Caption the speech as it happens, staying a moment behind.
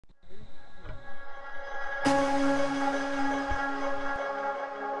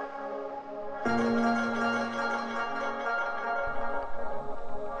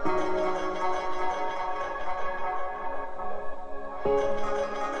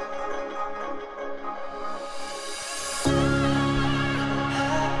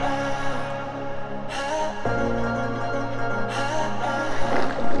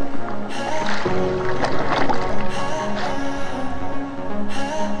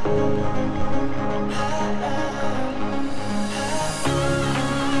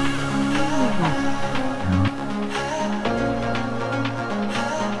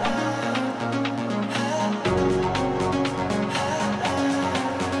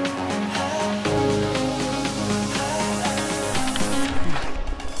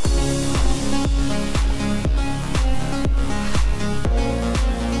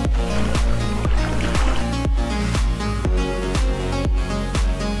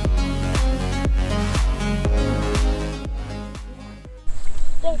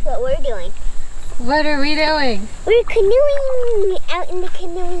Guess what we're doing? What are we doing? We're canoeing out in the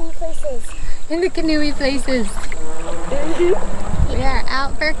canoeing places. In the canoey places. We are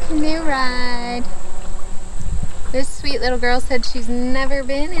out for a canoe ride. This sweet little girl said she's never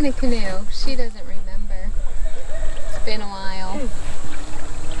been in a canoe. She doesn't remember. It's been a while.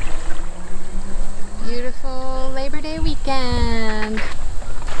 Beautiful Labor Day weekend.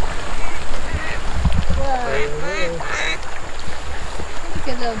 Whoa.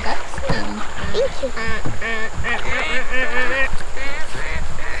 Good little duck sound. Thank you.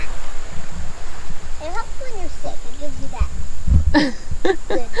 It helps when you're sick. It gives you that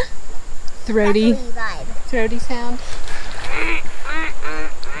good Throaty vibe. Throaty sound.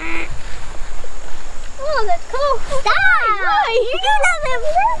 Oh, that's cool. Stop! You do that on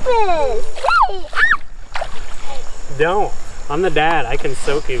purpose. Hey, Don't. I'm the dad. I can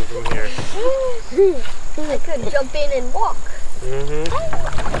soak you from here. I could jump in and walk. Mm-hmm.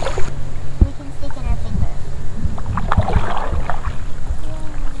 We can stick in our fingers.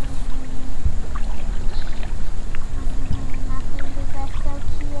 My fingers are so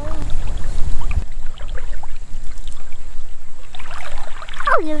cute.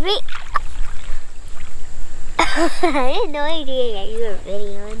 Oh, you're I had no idea that you were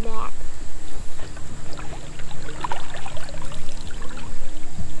videoing that.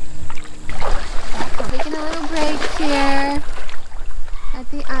 Taking a little break here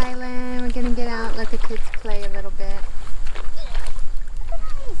at the island. We're gonna get out, let the kids play a little bit. Look at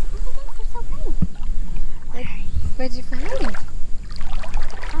these. They're so pretty. What'd you find?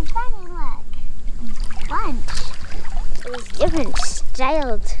 I'm finding like lunch. There's different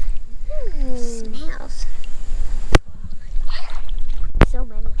styled snails. So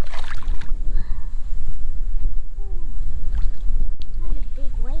many. What a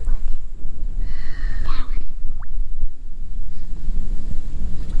big white one. That one.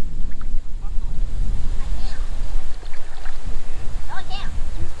 Throw it down.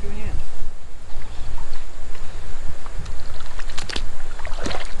 Use 2 hands.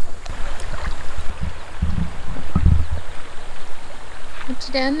 What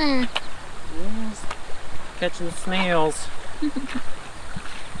you doing there? Yes. Catching snails.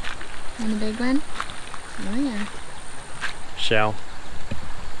 And a big one? Oh yeah. Shell.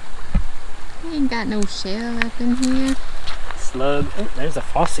 We ain't got no shell up in here. Slug. Oh, there's a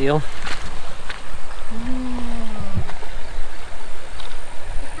fossil.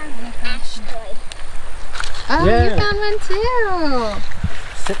 Asteroid. Oh, Yeah. you found one too.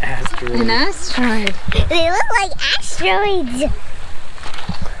 It's an asteroid. An asteroid. They look like asteroids.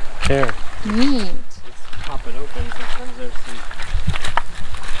 There. Neat. Let's pop it open. Sometimes there's some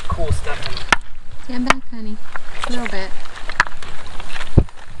cool stuff in it. Stand back, honey. A little bit.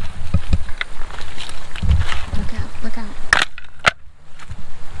 Look out, look out.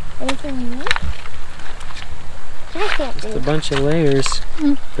 Anything new? I can't Just do. a bunch of layers.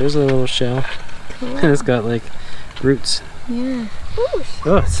 There's a little shell. Cool. And it's got like roots. Yeah. Ooh,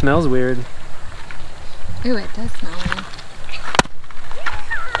 Oh, it smells weird. Ooh, it does smell weird.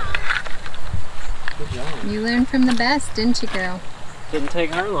 Good job. You learned from the best, didn't you, girl? Didn't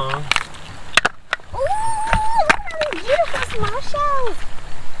take her long. ooh, look at these beautiful small shells.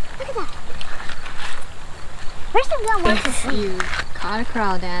 Look at that. First I'm gonna watch this. You caught a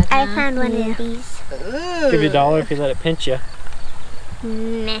crawdad. I huh? found one of these. Ooh. Give you $1 if you let it pinch you.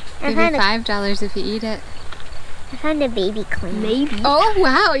 Nah. Give you $5 if you eat it. I found a baby clam. Maybe. Oh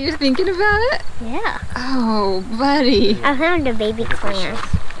wow, you're thinking about it? Yeah. Oh, buddy. I found a baby clam.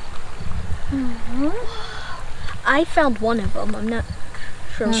 I found one of them. I'm not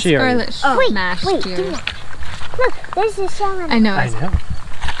sure. No, She already- Scarlet Wait, smashed wait, give me yours. that. Look, there's a shell in I it. know. I know.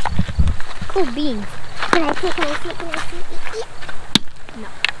 Cool beans. Can I see? Can I see? Can I see?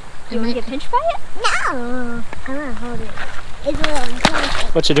 You want to get pinched by it? No. I want to hold it. It's a little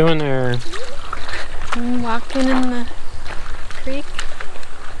intense. What you doing there? I'm walking in the creek.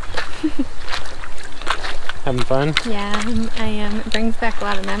 Having fun? Yeah, I am. It brings back a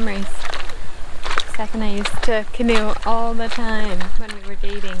lot of memories. Steph and I used to canoe all the time when we were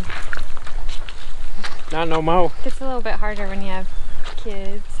dating. Not no mo. It's a little bit harder when you have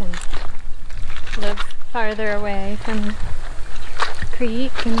kids and live farther away from the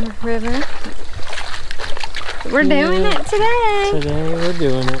creek and the river. We're doing it today. Today we're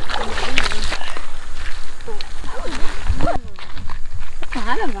doing it. A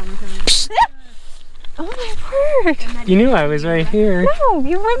lot of them. Oh my word. You knew I was right here. No,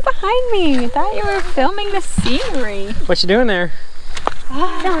 you went behind me. I thought you were filming the scenery. What you doing there?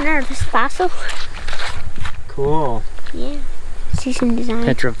 So nervous. Fossil. Cool. Yeah. See some design.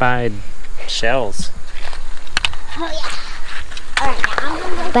 Petrified shells. Oh yeah. Alright, now I'm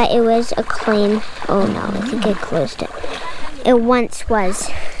gonna go. But it was a clean. Oh no, I think I closed it. It once was.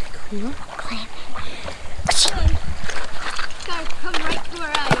 Clean. Come right to our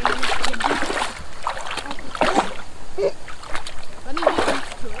eye. Let me get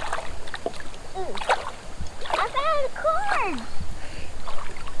used to it. I found corn.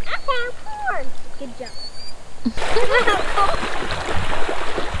 I found corn. Good job.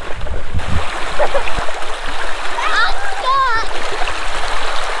 I'm stuck.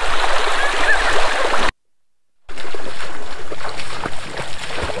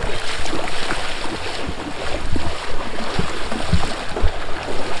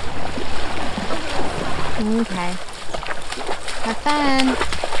 Okay. Have fun.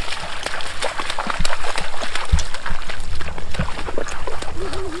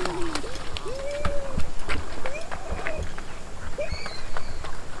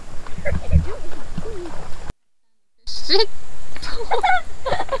 Shit.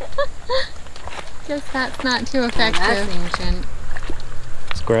 Guess that's not too effective. That's ancient.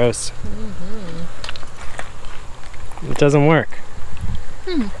 It's gross. It doesn't work.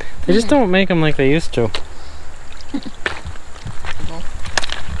 They just don't make them like they used to.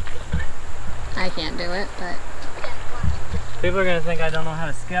 I can't do it, but People are gonna think I don't know how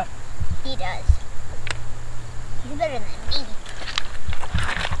to skip. He does. He's better than me.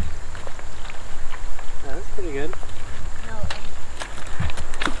 Yeah, that's pretty good. No.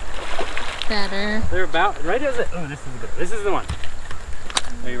 better. They're about right as it. Oh, this is good. This is the one.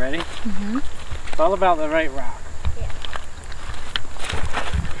 Are you ready? Mm-hmm. It's all about the right rock.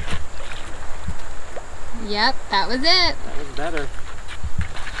 Yep, that was it. That was better.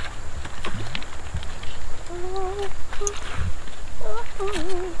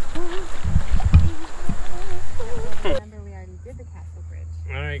 Remember, we already did the Castle Bridge.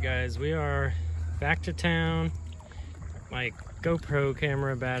 All right, guys, we are back to town. My GoPro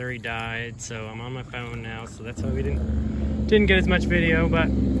camera battery died, so I'm on my phone now. So that's why we didn't get as much video. But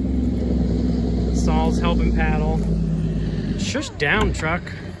Saul's helping paddle. Shush down, truck.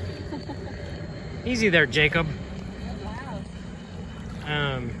 Easy there, Jacob.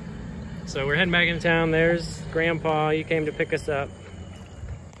 So we're heading back into town. There's Grandpa. He came to pick us up.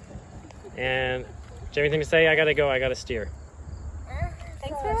 And do you have anything to say? I gotta go. I gotta steer.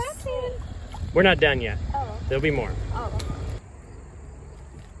 Thanks for watching. We're not done yet. Oh. There'll be more. Oh.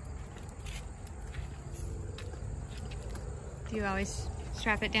 Do you always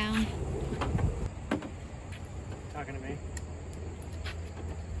strap it down? Talking to me?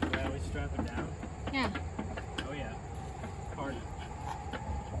 Do I always strap it down? Yeah. Oh yeah. Hard.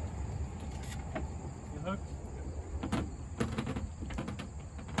 You hooked?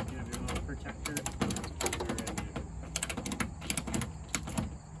 You have your little protector.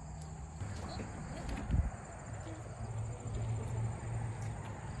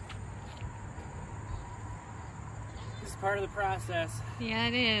 This is part of the process. Yeah,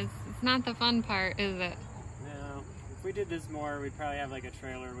 it is. It's not the fun part, is it? No. If we did this more, we'd probably have like a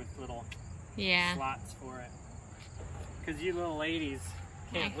trailer with little slots for it. Because you little ladies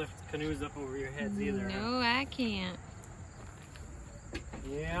can't lift canoes up over your heads either. No, I can't.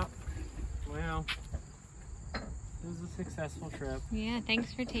 Yeah. Well, it was a successful trip. Yeah,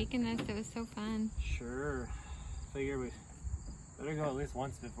 thanks for taking us. It was so fun. Sure. Figure we better go at least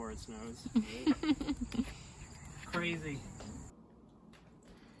once before it snows. Crazy.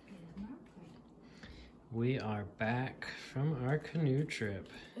 We are back from our canoe trip.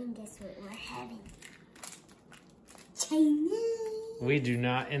 And guess what we're having? Chinese. We do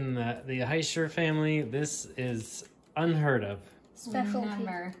not, in the Hiesher family, this is unheard of.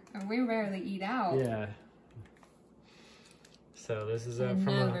 Never. We rarely eat out. Yeah. So this is from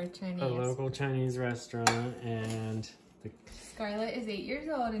a local Chinese restaurant, and Scarlett is 8 years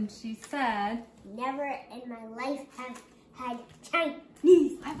old, and she said, Never in my life have had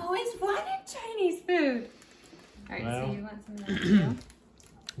Chinese. I've always wanted Chinese food. All right, Well, so you want some of that too?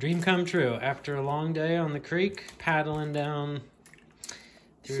 dream come true. After a long day on the creek, paddling down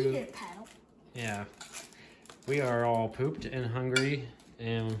She through. did paddle. Yeah. We are all pooped and hungry,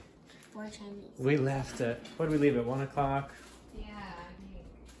 and For Chinese. we left at, what did we leave at 1 o'clock? Yeah.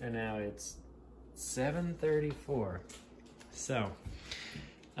 And now it's 7:34. So,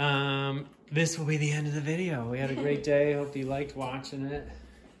 this will be the end of the video. We had a great day. Hope you liked watching it.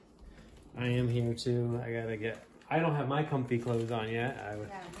 I am here too. I don't have my comfy clothes on yet. Yeah,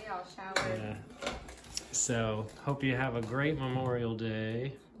 we all showered. Yeah. So, hope you have a great Memorial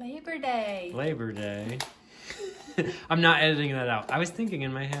Day. Labor Day. Labor Day. I'm not editing that out. I was thinking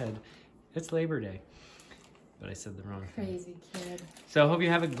in my head, it's Labor Day. But I said the wrong thing. Crazy kid. So, hope you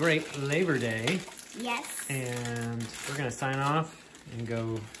have a great Labor Day. Yes. And we're going to sign off and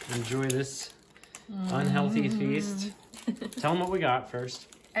go enjoy this unhealthy feast. Tell them what we got first.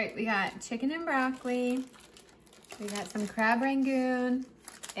 All right, we got chicken and broccoli. We got some crab rangoon,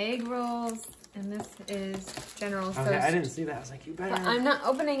 egg rolls, and this is General Tso's. Okay, I didn't see that. I was like, you better. But I'm not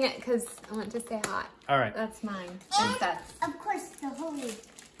opening it because I want to stay hot. All right. That's mine. And, That's. of course, the holy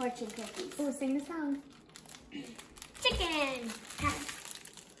fortune cookies. Oh, sing the song. Chicken,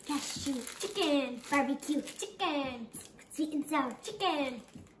 cashew, chicken, barbecue, chicken, sweet and sour, chicken,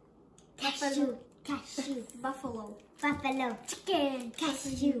 cashew, buffalo, chicken,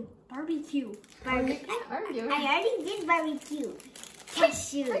 cashew, barbecue. I already did barbecue.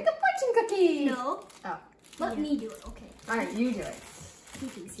 Cashew. Make a fortune cookie. No. Oh. Let me do it, okay. All right, you do it. He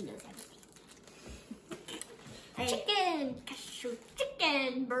thinks he knows everything. Chicken, cashew,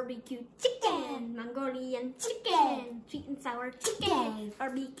 chicken, barbecue, chicken, Mongolian chicken, sweet and sour chicken,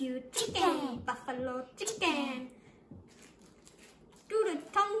 barbecue chicken, buffalo chicken. Do the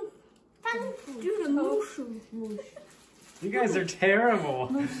tongue, do the mooshu. You guys are terrible.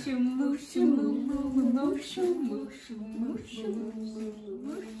 Mooshu, mooshu, mooshu, mooshu, mooshu, mooshu,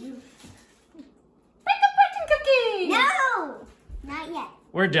 mooshu. Make a fortune cookie. No, not yet.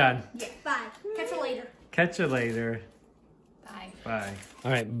 We're done. Yeah, bye. Catch you later. Catch you later. Bye. Bye.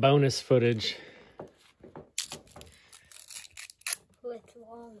 All right, bonus footage. Oh, it's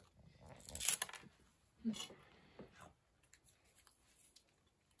long.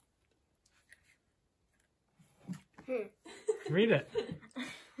 Read it.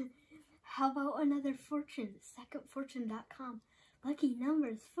 How about another fortune? Secondfortune.com. Lucky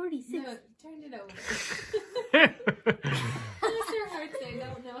numbers 46. No, turn it over. Bless your heart, they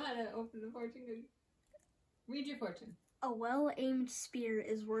don't know how to open the fortune cookie. Read your fortune. A well-aimed spear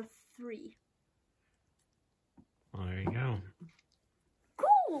is worth 3. Well, there you go.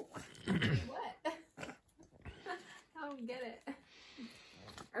 Cool. What? I don't get it.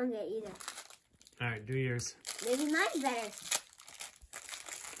 I don't get either. All right, do yours. Maybe mine's better.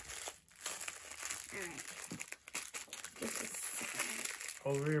 Alright.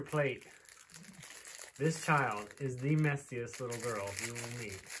 Over your plate. This child is the messiest little girl you will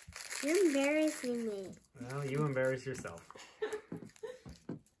meet. You're embarrassing me. Well, you embarrass yourself.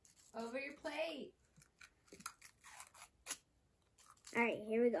 Over your plate. Alright,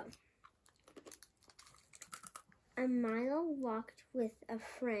 here we go. A mile walked with a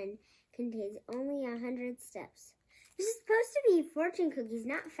friend contains only 100 steps. This is supposed to be fortune cookies,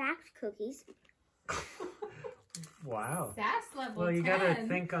 not fact cookies. Wow. Sass level Well, you 10. gotta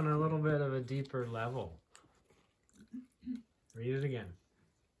think on a little bit of a deeper level. Read it again.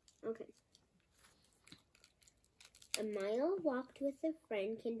 Okay. A mile walked with a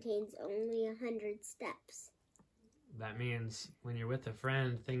friend contains only 100 steps. That means when you're with a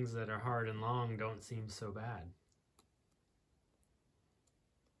friend, things that are hard and long don't seem so bad.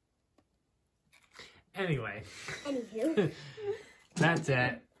 Anyway. Anywho. That's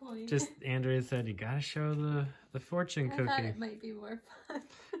it. Point. Just Andrea said you gotta show the fortune I thought cookie. it might be more fun.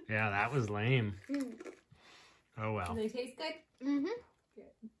 Yeah, that was lame. Oh well. Do they taste good? Mm-hmm.